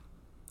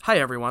Hi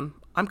everyone,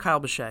 I'm Kyle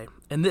Bechet,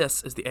 and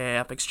this is the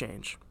AAF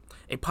Exchange,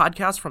 a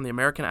podcast from the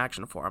American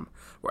Action Forum,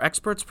 where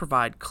experts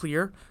provide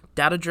clear,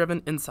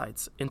 data-driven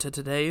insights into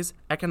today's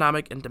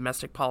economic and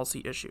domestic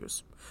policy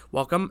issues.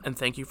 Welcome, and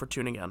thank you for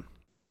tuning in.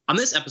 On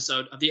this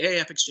episode of the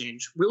AAF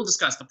Exchange, we will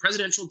discuss the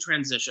presidential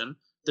transition,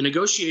 the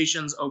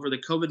negotiations over the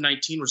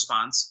COVID-19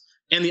 response,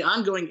 and the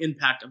ongoing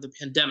impact of the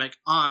pandemic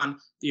on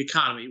the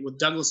economy with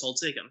Douglas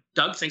Holtz-Eakin.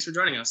 Doug, thanks for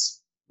joining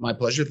us. My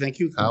pleasure. Thank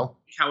you, Kyle.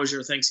 How was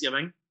your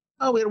Thanksgiving?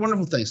 Oh, we had a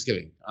wonderful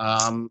Thanksgiving.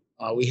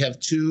 We have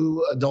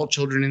two adult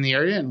children in the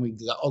area, and we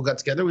all got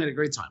together. We had a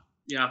great time.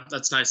 Yeah,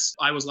 that's nice.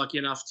 I was lucky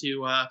enough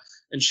to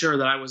ensure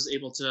that I was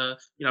able to,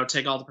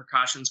 take all the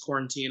precautions,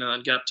 quarantine, and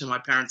then get up to my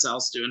parents'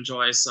 house to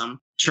enjoy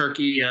some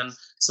turkey and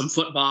some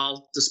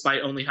football,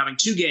 despite only having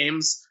two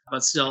games,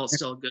 but still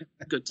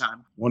a good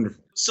time.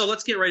 Wonderful. So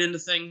let's get right into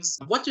things.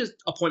 What do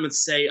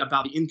appointments say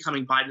about the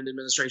incoming Biden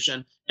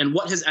administration and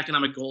what his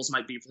economic goals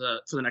might be for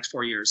the next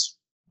 4 years?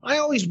 I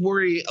always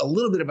worry a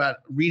little bit about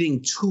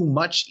reading too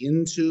much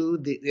into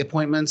the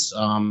appointments.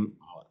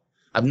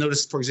 I've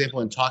noticed, for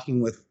example, in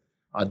talking with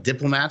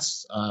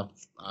diplomats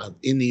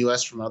in the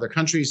U.S. from other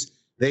countries,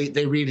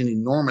 they read an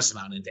enormous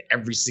amount into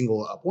every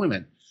single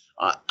appointment.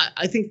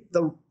 I think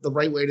the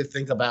right way to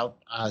think about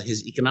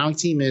his economic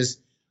team is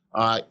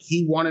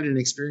he wanted an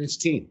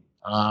experienced team.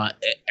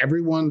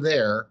 Everyone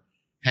there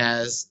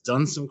has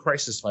done some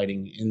crisis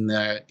fighting in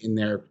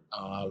their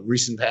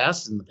recent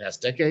past, in the past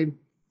decade,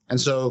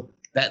 and so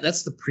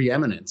that's the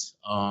preeminent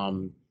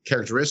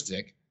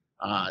characteristic.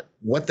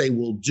 What they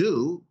will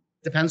do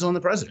depends on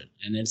the president,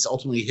 and it's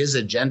ultimately his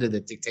agenda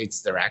that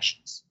dictates their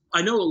actions.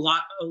 I know a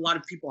lot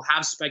of people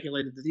have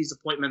speculated that these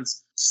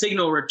appointments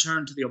signal a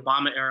return to the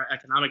Obama-era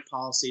economic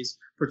policies,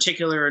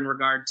 particularly in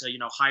regard to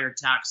higher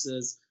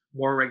taxes,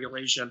 more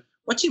regulation.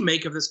 What do you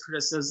make of this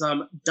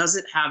criticism? Does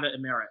it have a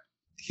merit?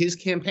 His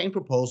campaign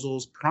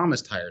proposals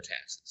promised higher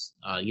taxes,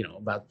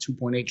 about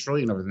 $2.8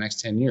 trillion over the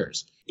next 10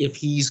 years. If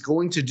he's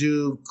going to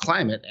do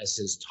climate as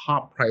his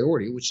top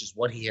priority, which is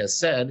what he has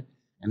said,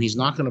 and he's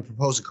not going to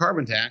propose a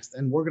carbon tax,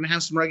 then we're going to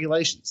have some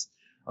regulations.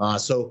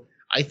 So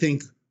I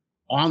think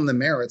on the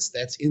merits,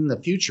 that's in the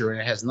future, and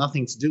it has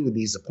nothing to do with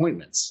these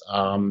appointments.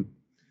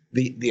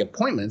 The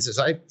appointments, as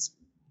I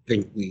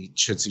think we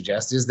should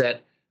suggest, is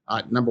that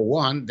number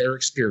one, they're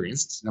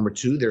experienced. Number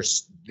two,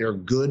 they're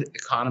good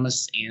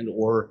economists and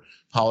or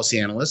policy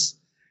analysts.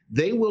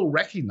 They will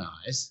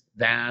recognize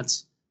that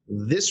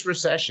this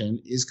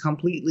recession is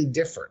completely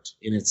different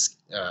in its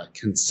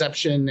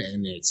conception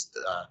and its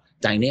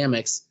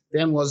dynamics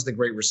than was the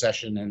Great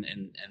Recession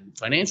and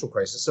financial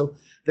crisis. So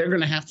they're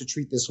going to have to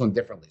treat this one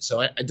differently.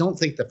 So I don't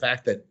think the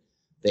fact that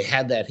they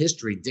had that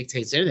history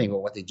dictates anything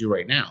about what they do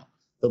right now.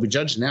 They'll be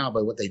judged now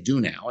by what they do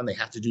now, and they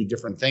have to do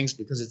different things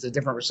because it's a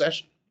different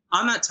recession.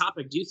 On that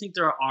topic, do you think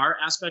there are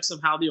aspects of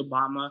how the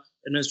Obama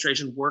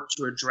administration worked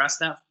to address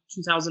that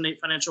 2008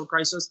 financial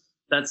crisis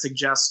that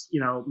suggest,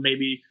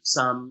 maybe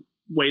some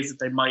ways that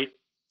they might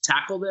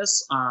tackle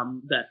this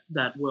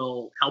that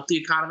will help the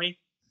economy?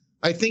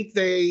 I think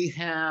they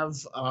have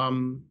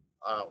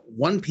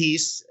one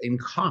piece in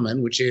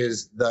common, which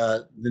is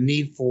the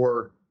need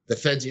for the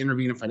Fed to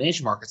intervene in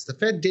financial markets. The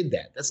Fed did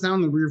that. That's now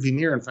in the rearview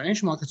mirror, and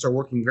financial markets are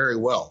working very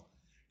well.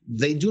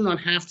 They do not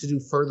have to do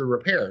further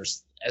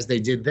repairs as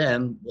they did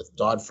then with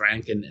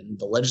Dodd-Frank and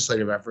the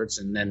legislative efforts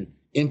and then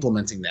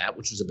implementing that,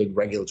 which was a big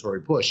regulatory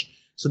push.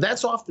 So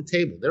that's off the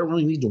table. They don't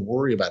really need to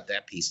worry about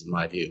that piece, in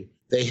my view.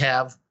 They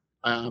have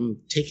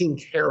taken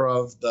care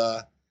of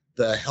the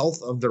health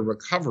of the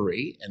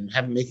recovery and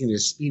making it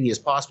as speedy as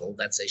possible.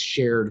 That's a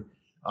shared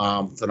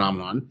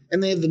phenomenon.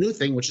 And they have the new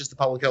thing, which is the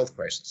public health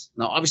crisis.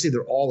 Now, obviously,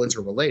 they're all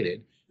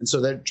interrelated. And so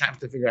they're trying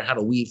to figure out how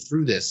to weave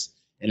through this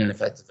in an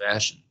effective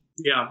fashion.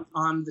 Yeah.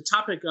 On the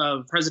topic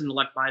of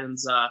President-elect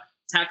Biden's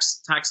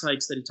tax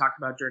hikes that he talked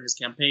about during his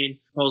campaign,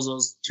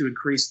 proposals to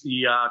increase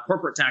the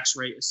corporate tax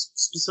rate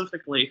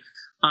specifically.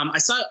 I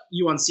saw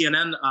you on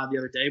CNN the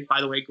other day, by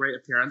the way, great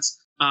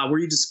appearance, where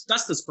you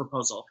discussed this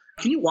proposal.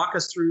 Can you walk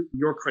us through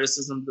your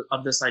criticism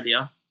of this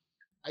idea?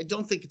 I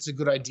don't think it's a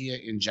good idea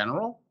in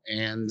general,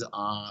 and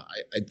I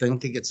don't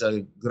think it's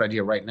a good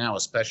idea right now,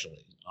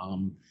 especially.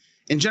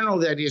 In general,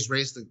 the idea is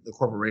raise the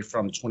corporate rate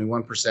from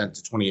 21%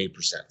 to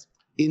 28%.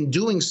 In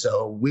doing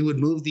so, we would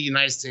move the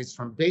United States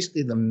from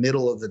basically the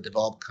middle of the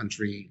developed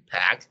country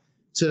pack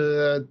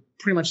to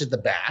pretty much at the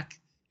back.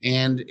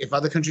 And if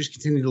other countries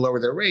continue to lower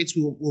their rates,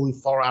 we'll be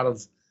far out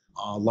of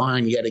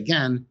line yet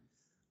again.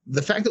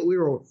 The fact that we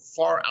were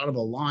far out of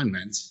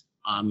alignment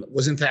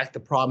was, in fact, the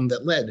problem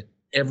that led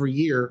every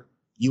year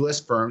U.S.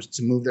 firms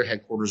to move their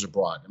headquarters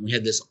abroad. And we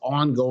had this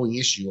ongoing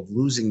issue of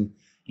losing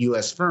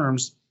U.S.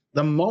 firms.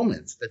 The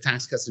moment the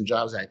Tax Cuts and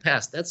Jobs Act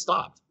passed, that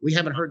stopped. We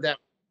haven't heard that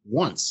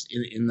once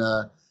in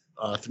the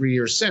 3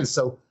 years since.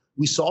 So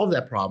we solved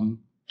that problem,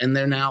 and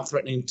they're now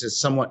threatening to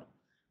somewhat,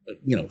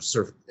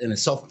 sort of in a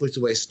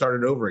self-inflicted way,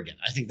 start it over again.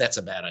 I think that's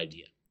a bad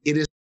idea. It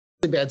is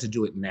really bad to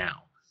do it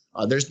now.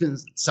 There's been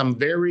some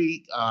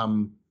very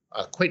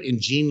quite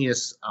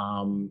ingenious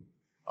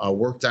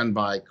work done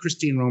by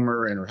Christine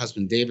Romer and her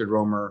husband David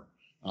Romer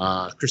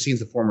Christine's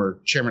the former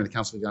chairman of the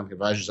Council of Economic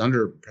Advisors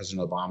under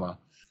President Obama.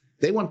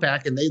 They went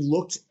back and they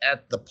looked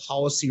at the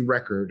policy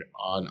record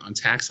on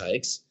tax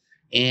hikes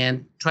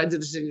and tried to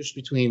distinguish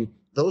between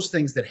those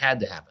things that had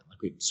to happen,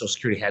 like Social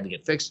Security had to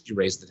get fixed, you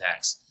raise the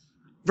tax,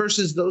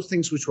 versus those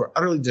things which were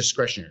utterly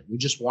discretionary. We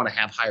just want to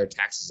have higher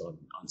taxes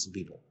on some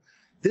people.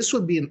 This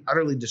would be an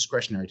utterly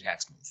discretionary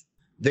tax move.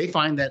 They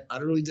find that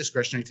utterly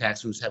discretionary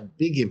tax moves have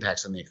big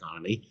impacts on the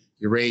economy.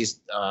 You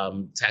raise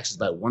taxes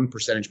by 1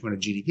 percentage point of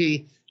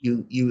GDP,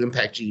 you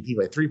impact GDP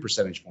by 3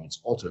 percentage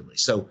points ultimately.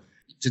 So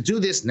to do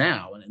this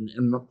now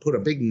and put a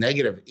big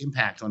negative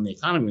impact on the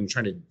economy and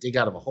trying to dig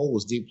out of a hole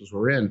as deep as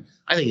we're in,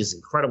 I think is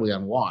incredibly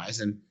unwise.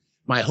 And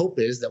my hope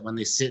is that when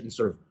they sit and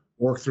sort of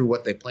work through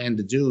what they plan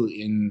to do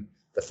in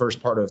the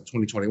first part of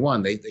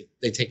 2021, they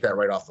take that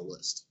right off the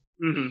list.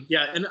 Mm-hmm.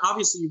 Yeah, and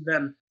obviously you've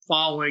been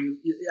following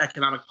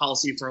economic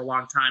policy for a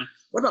long time.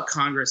 What about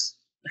Congress?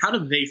 How do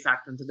they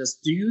factor into this?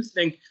 Do you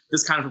think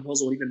this kind of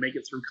proposal will even make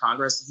it through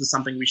Congress? Is this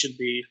something we should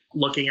be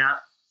looking at?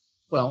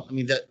 Well, I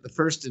mean, the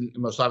first and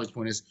most obvious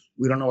point is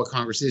we don't know what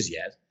Congress is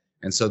yet.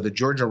 And so the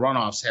Georgia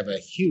runoffs have a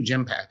huge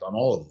impact on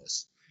all of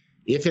this.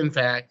 If, in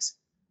fact,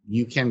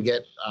 you can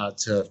get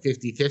to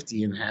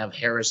 50-50 and have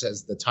Harris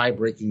as the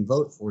tie-breaking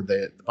vote for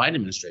the Biden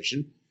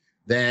administration,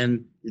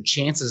 then your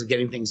chances of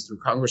getting things through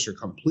Congress are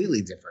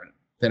completely different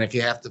than if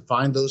you have to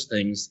find those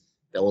things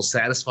that will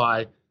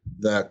satisfy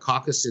the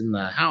caucus in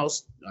the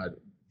House,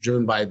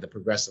 driven by the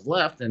progressive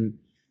left, and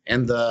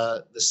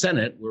the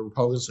Senate, where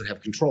Republicans would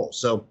have control.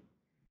 So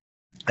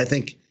I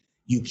think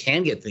you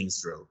can get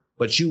things through,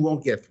 but you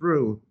won't get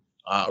through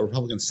a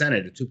Republican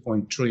Senate, a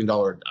 $2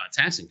 trillion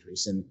tax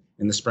increase in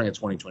the spring of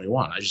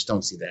 2021. I just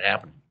don't see that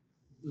happening.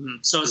 Mm-hmm.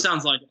 So it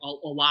sounds like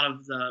a lot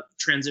of the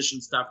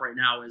transition stuff right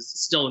now is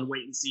still in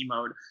wait and see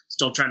mode,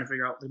 still trying to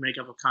figure out the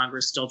makeup of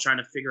Congress, still trying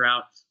to figure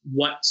out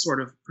what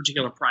sort of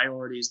particular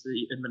priorities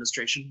the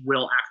administration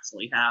will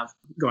actually have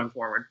going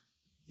forward.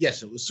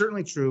 Yes, it was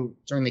certainly true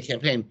during the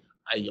campaign.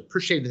 I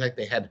appreciate the fact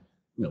they had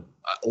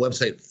a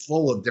website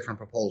full of different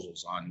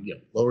proposals on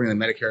lowering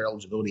the Medicare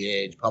eligibility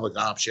age, public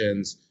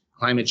options,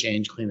 climate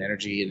change, clean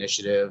energy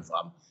initiative,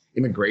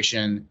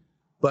 immigration.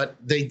 But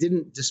they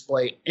didn't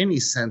display any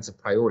sense of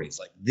priorities.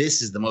 Like,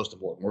 this is the most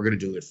important. We're going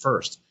to do it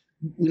first.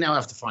 We now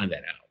have to find that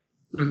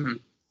out. Mm-hmm.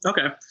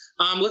 Okay.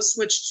 Let's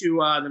switch to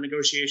the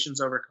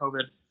negotiations over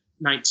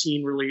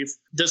COVID-19 relief.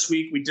 This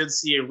week, we did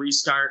see a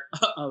restart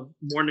of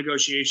more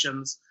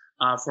negotiations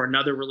for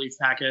another relief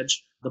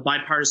package. The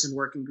bipartisan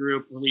working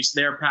group released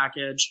their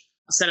package.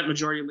 Senate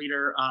Majority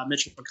Leader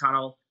Mitch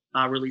McConnell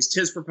released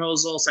his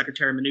proposal.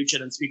 Secretary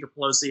Mnuchin and Speaker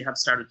Pelosi have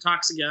started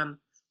talks again.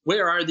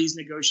 Where are these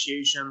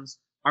negotiations?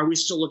 Are we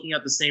still looking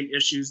at the same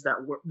issues that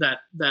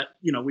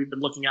we've been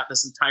looking at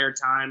this entire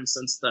time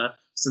since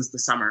the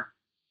summer?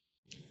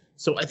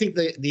 So I think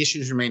the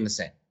issues remain the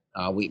same.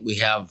 We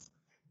have,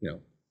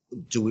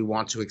 do we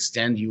want to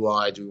extend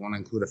UI? Do we want to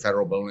include a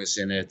federal bonus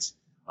in it?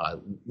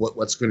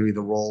 What's going to be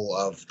the role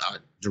of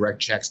direct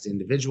checks to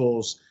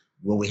individuals?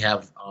 Will we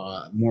have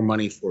more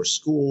money for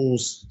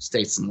schools,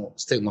 state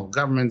and local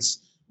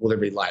governments? Will there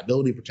be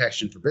liability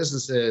protection for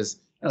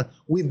businesses?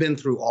 We've been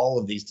through all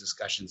of these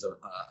discussions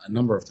a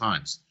number of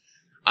times.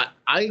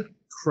 I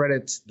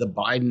credit the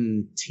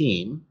Biden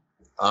team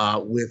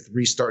with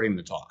restarting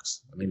the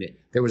talks. I mean,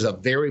 there was a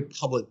very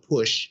public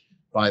push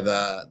by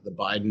the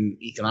Biden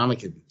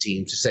economic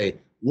team to say,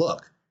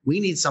 look, we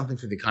need something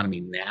for the economy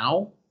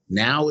now.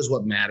 Now is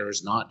what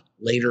matters, not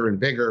later and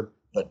bigger.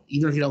 But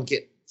even if you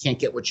can't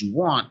get what you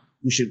want,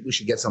 we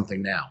should get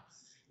something now.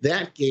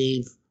 That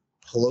gave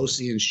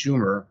Pelosi and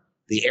Schumer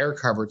the air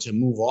cover to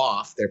move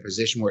off their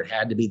position where it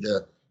had to be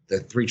the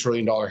 $3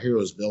 trillion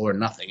heroes bill or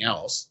nothing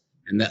else.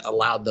 And that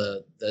allowed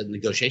the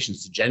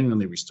negotiations to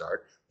genuinely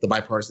restart. The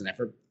bipartisan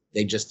effort,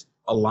 they just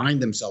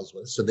aligned themselves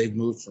with. So they've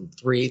moved from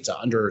 3 to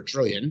under $1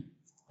 trillion.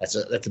 That's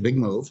a big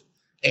move.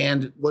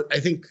 And what I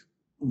think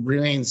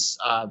remains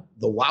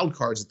the wild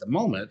cards at the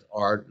moment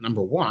are,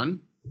 number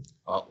one,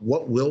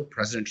 what will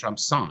President Trump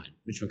sign?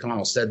 Mitch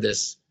McConnell said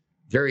this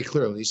very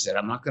clearly. He said,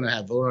 I'm not going to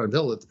have vote on a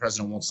bill that the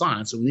president won't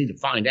sign. So we need to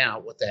find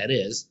out what that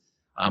is.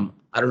 I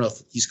don't know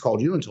if he's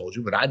called you and told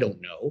you, but I don't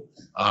know.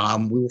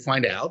 We will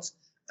find out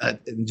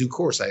in due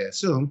course, I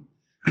assume.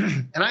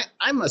 And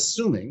I'm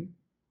assuming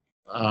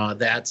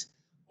that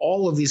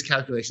all of these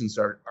calculations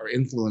are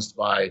influenced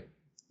by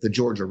the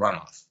Georgia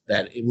runoff,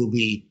 that it will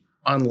be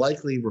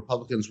unlikely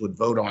Republicans would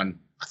vote on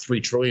a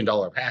 $3 trillion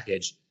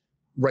package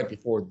right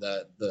before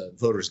the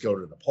voters go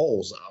to the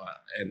polls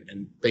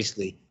and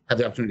basically have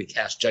the opportunity to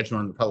cast judgment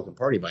on the Republican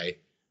Party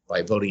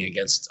by voting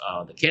against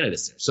the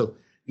candidates there. So,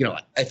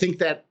 I think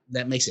that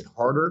makes it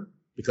harder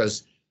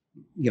because,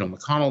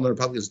 McConnell and the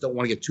Republicans don't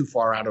want to get too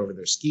far out over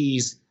their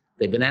skis.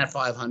 They've been at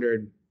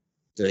 500.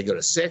 Do they go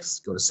to 6,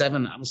 go to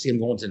 7? I don't see them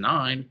going to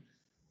 9.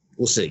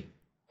 We'll see.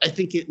 I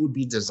think it would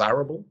be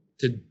desirable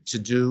to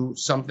do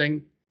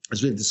something.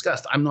 As we've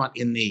discussed, I'm not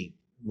in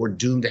we're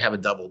doomed to have a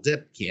double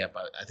dip camp.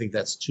 I think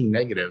that's too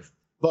negative.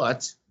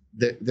 But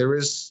there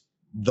is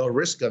the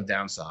risk of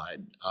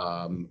downside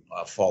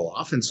fall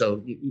off. And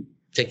so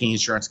taking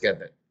insurance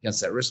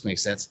against that risk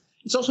makes sense.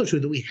 It's also true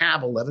that we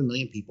have 11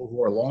 million people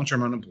who are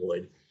long-term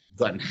unemployed. We've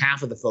gotten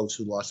half of the folks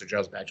who lost their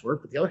jobs back to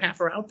work, but the other half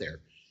are out there,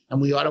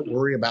 and we ought to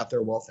worry about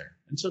their welfare.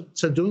 And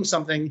so doing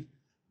something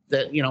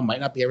that might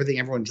not be everything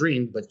everyone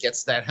dreamed, but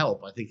gets that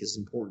help, I think is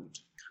important.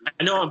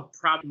 I know I'm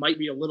probably might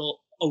be a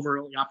little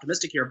overly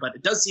optimistic here, but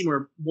it does seem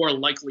we're more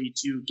likely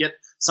to get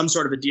some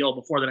sort of a deal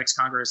before the next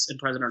Congress and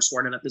president are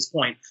sworn in at this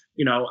point.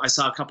 I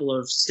saw a couple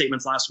of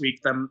statements last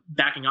week, them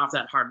backing off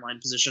that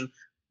hardline position.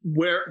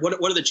 What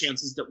are the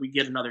chances that we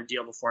get another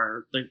deal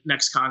before the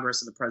next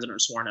Congress and the president are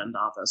sworn into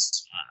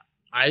office?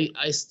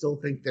 I still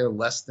think they're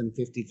less than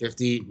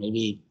 50-50,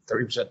 maybe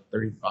 30%,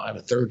 35,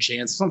 a third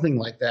chance, something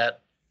like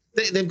that.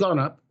 They've gone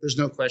up, there's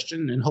no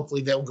question, and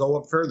hopefully they'll go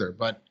up further.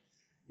 But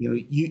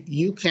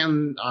you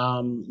can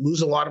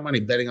lose a lot of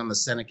money betting on the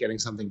Senate getting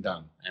something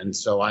done, and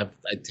so I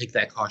take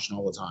that caution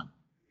all the time.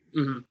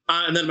 Mm-hmm.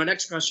 And then my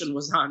next question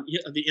was on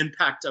the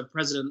impact of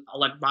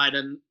President-elect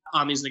Biden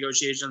on these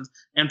negotiations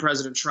and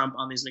President Trump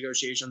on these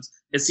negotiations.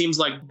 It seems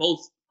like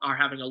both are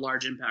having a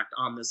large impact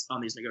on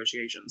these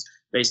negotiations,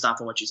 based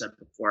off of what you said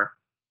before.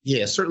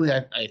 Yeah, certainly.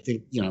 I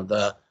think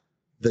the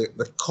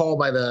call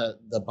by the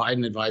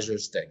Biden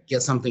advisors to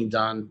get something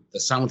done, the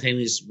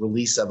simultaneous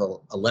release of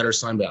a letter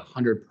signed by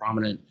 100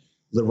 prominent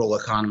liberal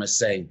economists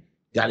saying,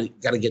 got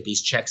to get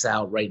these checks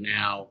out right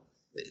now.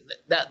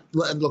 That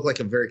looked like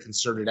a very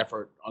concerted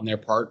effort on their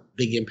part,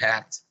 big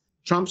impact.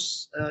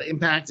 Trump's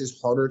impact is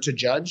harder to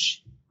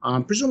judge.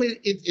 Presumably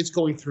it's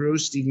going through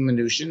Stephen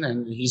Mnuchin,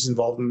 and he's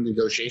involved in the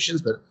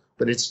negotiations,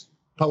 but it's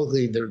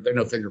publicly, there are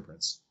no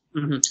fingerprints.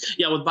 Mm-hmm.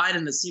 Yeah, with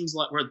Biden, it seems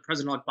like, where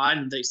President-elect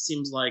Biden, it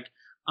seems like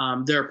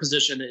their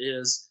position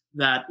is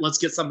that let's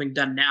get something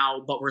done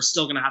now, but we're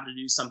still going to have to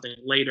do something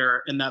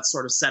later. And that's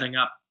sort of setting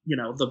up,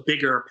 the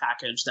bigger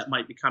package that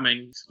might be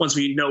coming once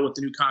we know what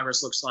the new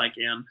Congress looks like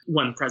and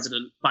when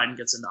President Biden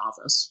gets into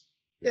office.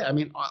 Yeah, I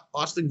mean,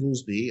 Austin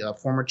Goolsbee, a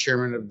former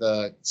chairman of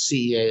the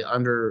CEA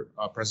under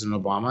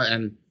President Obama,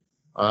 and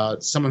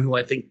someone who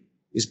I think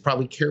is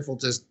probably careful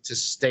to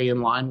stay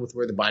in line with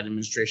where the Biden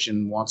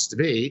administration wants to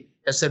be,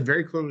 has said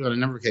very clearly on a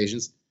number of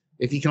occasions,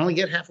 if you can only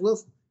get half a loaf,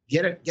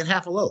 get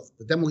half a loaf,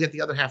 but then we'll get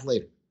the other half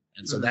later.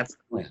 And so that's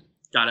the plan.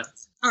 Got it.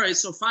 All right.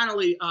 So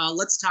finally,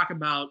 let's talk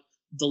about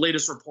the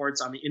latest reports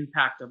on the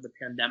impact of the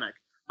pandemic.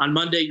 On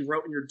Monday, you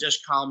wrote in your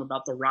Dish column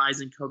about the rise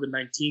in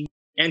COVID-19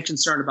 and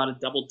concern about a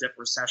double dip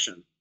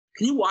recession.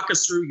 Can you walk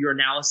us through your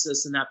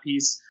analysis in that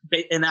piece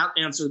and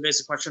answer the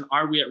basic question,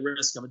 are we at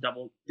risk of a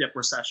double dip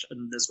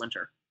recession this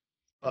winter?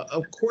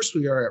 Of course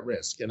we are at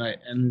risk.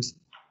 And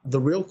the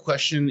real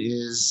question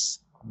is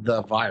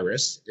the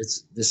virus.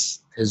 This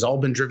has all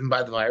been driven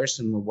by the virus,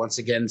 and we're once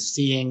again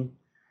seeing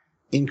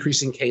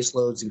increasing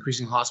caseloads,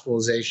 increasing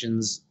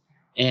hospitalizations.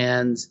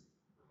 And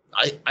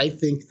I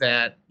think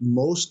that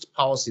most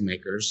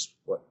policymakers,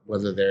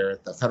 whether they're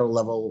at the federal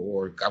level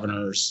or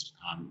governors,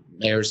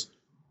 mayors,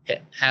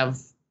 have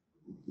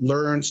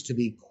learned to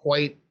be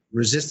quite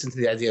resistant to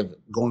the idea of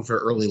going for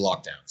early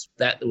lockdowns.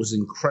 That was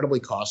incredibly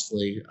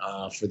costly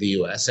for the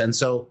U.S. And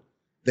so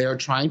they're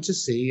trying to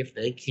see if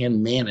they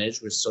can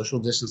manage with social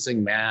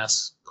distancing,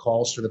 masks,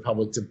 calls for the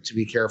public to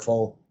be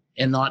careful,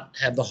 and not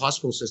have the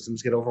hospital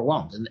systems get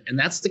overwhelmed. And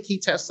that's the key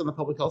test on the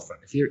public health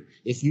front.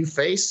 If you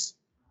face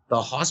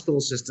the hospital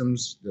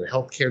systems, the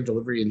healthcare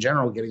delivery in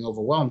general getting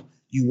overwhelmed,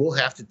 you will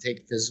have to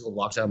take physical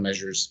lockdown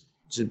measures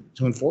to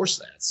enforce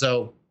that.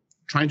 So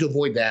trying to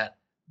avoid that,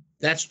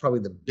 that's probably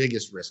the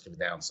biggest risk of a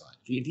downside.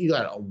 If you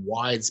got a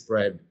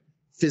widespread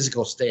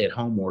physical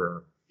stay-at-home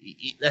order,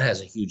 that has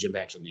a huge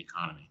impact on the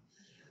economy.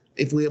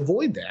 If we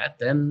avoid that,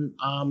 then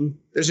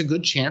there's a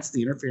good chance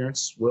the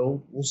interference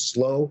will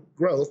slow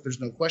growth. There's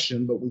no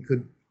question, but we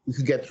could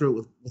get through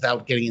it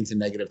without getting into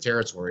negative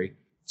territory.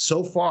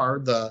 So far,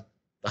 the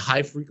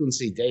high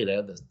frequency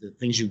data, the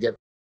things you get,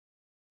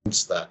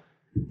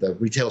 the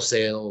retail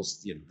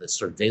sales, the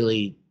sort of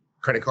daily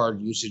credit card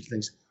usage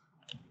things,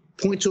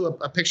 point to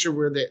a picture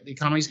where the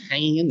economy's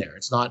hanging in there.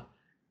 It's not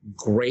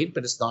great,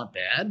 but it's not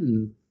bad.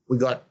 And we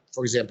got,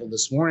 for example,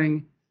 this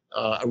morning,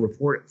 a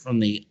report from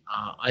the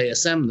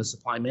ISM, the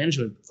supply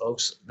management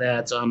folks,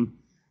 that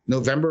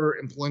November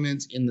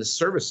employment in the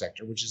service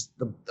sector, which is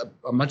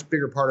a much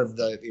bigger part of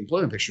the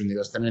employment picture in the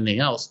U.S. than anything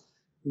else,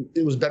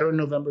 it was better in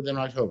November than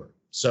October.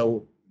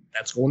 So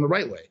that's going the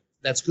right way.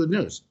 That's good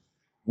news.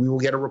 We will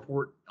get a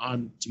report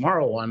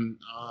tomorrow on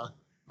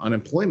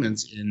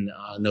employment in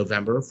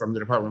November from the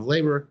Department of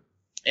Labor,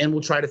 and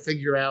we'll try to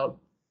figure out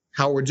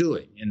how we're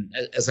doing. And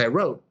as I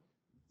wrote,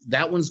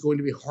 that one's going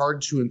to be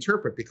hard to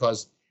interpret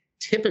because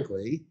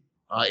typically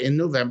in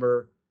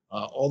November,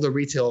 all the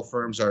retail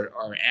firms are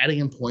adding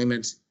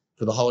employment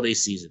for the holiday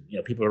season.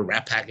 People are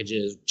wrap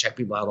packages, check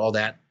people out, all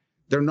that.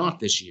 They're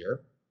not this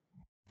year.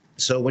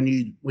 So when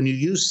you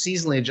use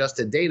seasonally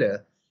adjusted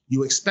data,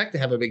 you expect to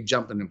have a big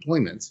jump in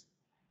employment.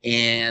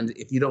 And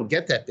if you don't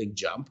get that big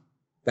jump,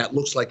 that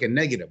looks like a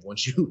negative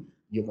once you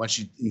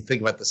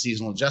think about the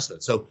seasonal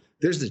adjustment. So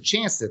there's the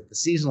chance that the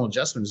seasonal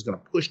adjustment is going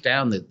to push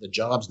down the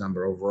jobs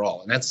number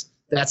overall. And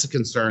that's a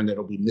concern that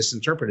will be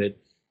misinterpreted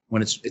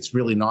when it's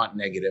really not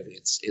negative.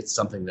 It's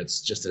something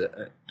that's just an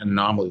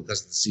anomaly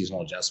because of the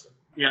seasonal adjustment.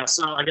 Yeah,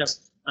 so I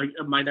guess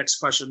my next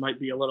question might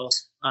be a little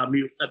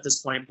mute at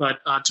this point, but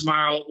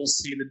tomorrow we'll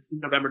see the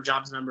November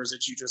jobs numbers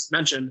that you just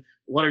mentioned.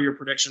 What are your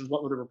predictions?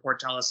 What will the report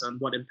tell us, and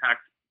what impact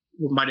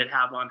might it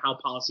have on how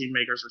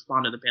policymakers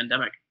respond to the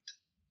pandemic?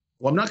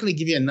 Well, I'm not going to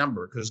give you a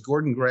number because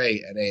Gordon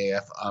Gray at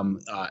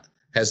AAF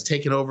has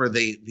taken over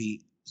the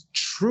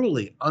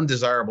truly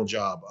undesirable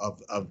job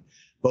of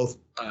both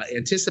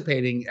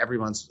anticipating every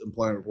month's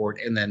employment report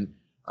and then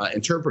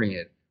interpreting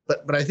it.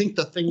 But I think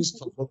the things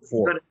to look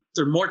for.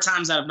 There are more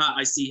times out of not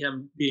I see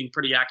him being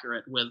pretty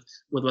accurate with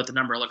what the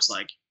number looks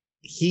like.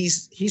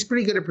 He's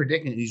pretty good at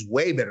predicting it. He's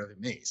way better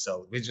than me.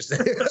 So we just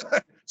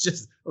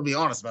we'll be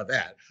honest about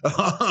that.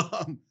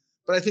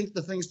 But I think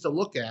the things to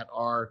look at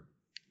are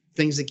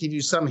things that give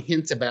you some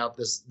hint about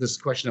this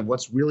question of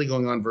what's really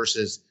going on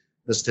versus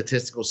the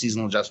statistical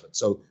seasonal adjustment.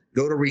 So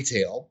go to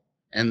retail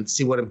and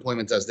see what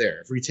employment does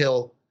there. If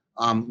retail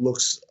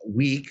looks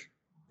weak,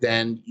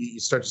 then you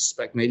start to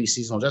suspect maybe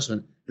seasonal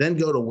adjustment. Then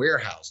go to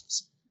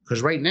warehouses,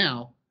 because right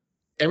now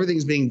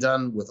everything's being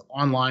done with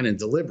online and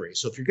delivery.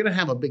 So if you're going to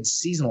have a big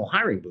seasonal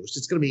hiring boost,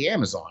 it's going to be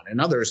Amazon and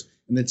others,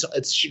 and it's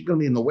going to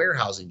be in the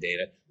warehousing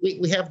data.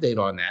 We have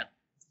data on that.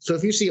 So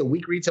if you see a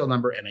weak retail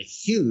number and a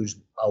huge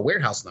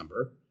warehouse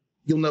number,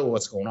 you'll know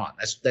what's going on.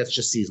 That's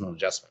just seasonal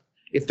adjustment.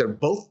 If they're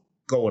both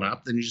going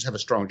up, then you just have a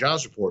strong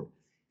jobs report.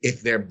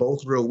 If they're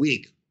both real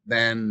weak,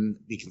 then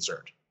be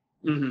concerned.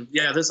 Mm-hmm.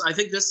 Yeah, I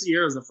think this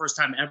year is the first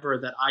time ever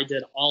that I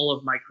did all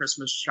of my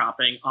Christmas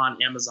shopping on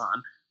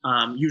Amazon.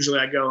 Usually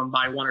I go and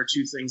buy one or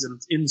two things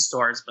in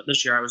stores, but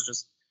this year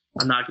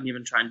I'm not going to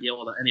even try and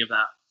deal with any of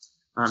that.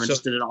 I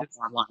just did it all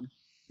online.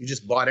 You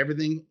just bought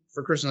everything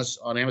for Christmas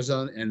on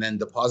Amazon and then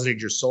deposited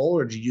your soul,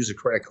 or did you use a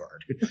credit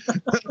card?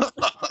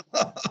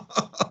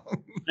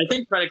 I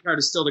think credit card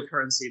is still the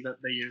currency that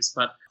they use,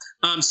 but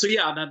so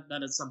yeah,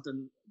 that is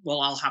something. Well,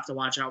 I'll have to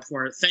watch out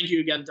for it. Thank you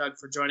again, Doug,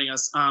 for joining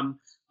us.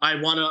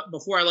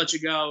 Before I let you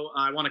go,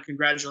 I want to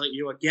congratulate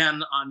you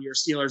again on your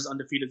Steelers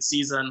undefeated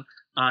season.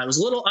 It was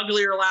a little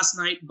uglier last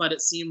night, but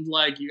it seemed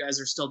like you guys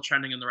are still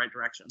trending in the right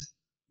direction.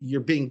 You're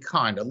being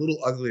kind. A little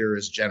uglier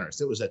is generous.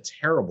 It was a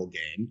terrible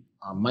game.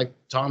 Mike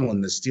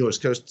Tomlin, the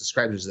Steelers coach,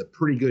 described it as a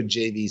pretty good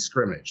JV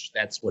scrimmage.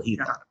 That's what he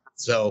thought.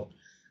 So,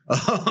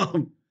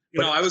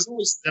 I was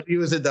always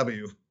W is a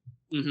W.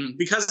 Mm-hmm.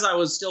 Because I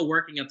was still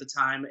working at the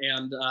time,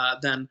 and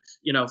then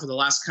for the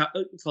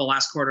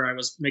last quarter I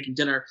was making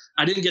dinner.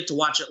 I didn't get to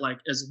watch it like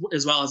as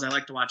well as I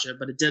like to watch it,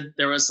 but it did.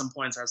 There was some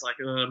points I was like,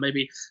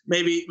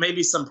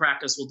 maybe some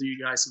practice will do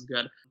you guys some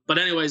good. But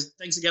anyways,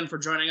 thanks again for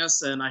joining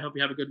us, and I hope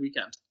you have a good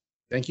weekend.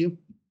 Thank you.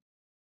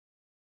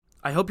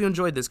 I hope you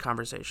enjoyed this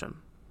conversation.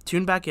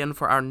 Tune back in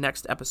for our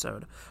next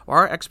episode, where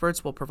our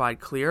experts will provide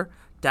clear,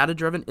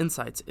 data-driven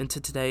insights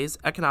into today's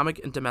economic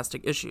and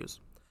domestic issues.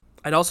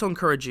 I'd also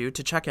encourage you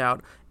to check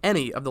out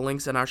any of the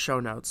links in our show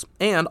notes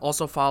and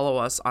also follow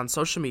us on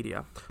social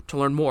media to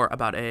learn more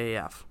about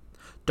AAF.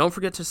 Don't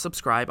forget to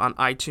subscribe on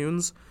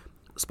iTunes,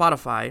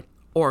 Spotify,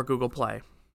 or Google Play.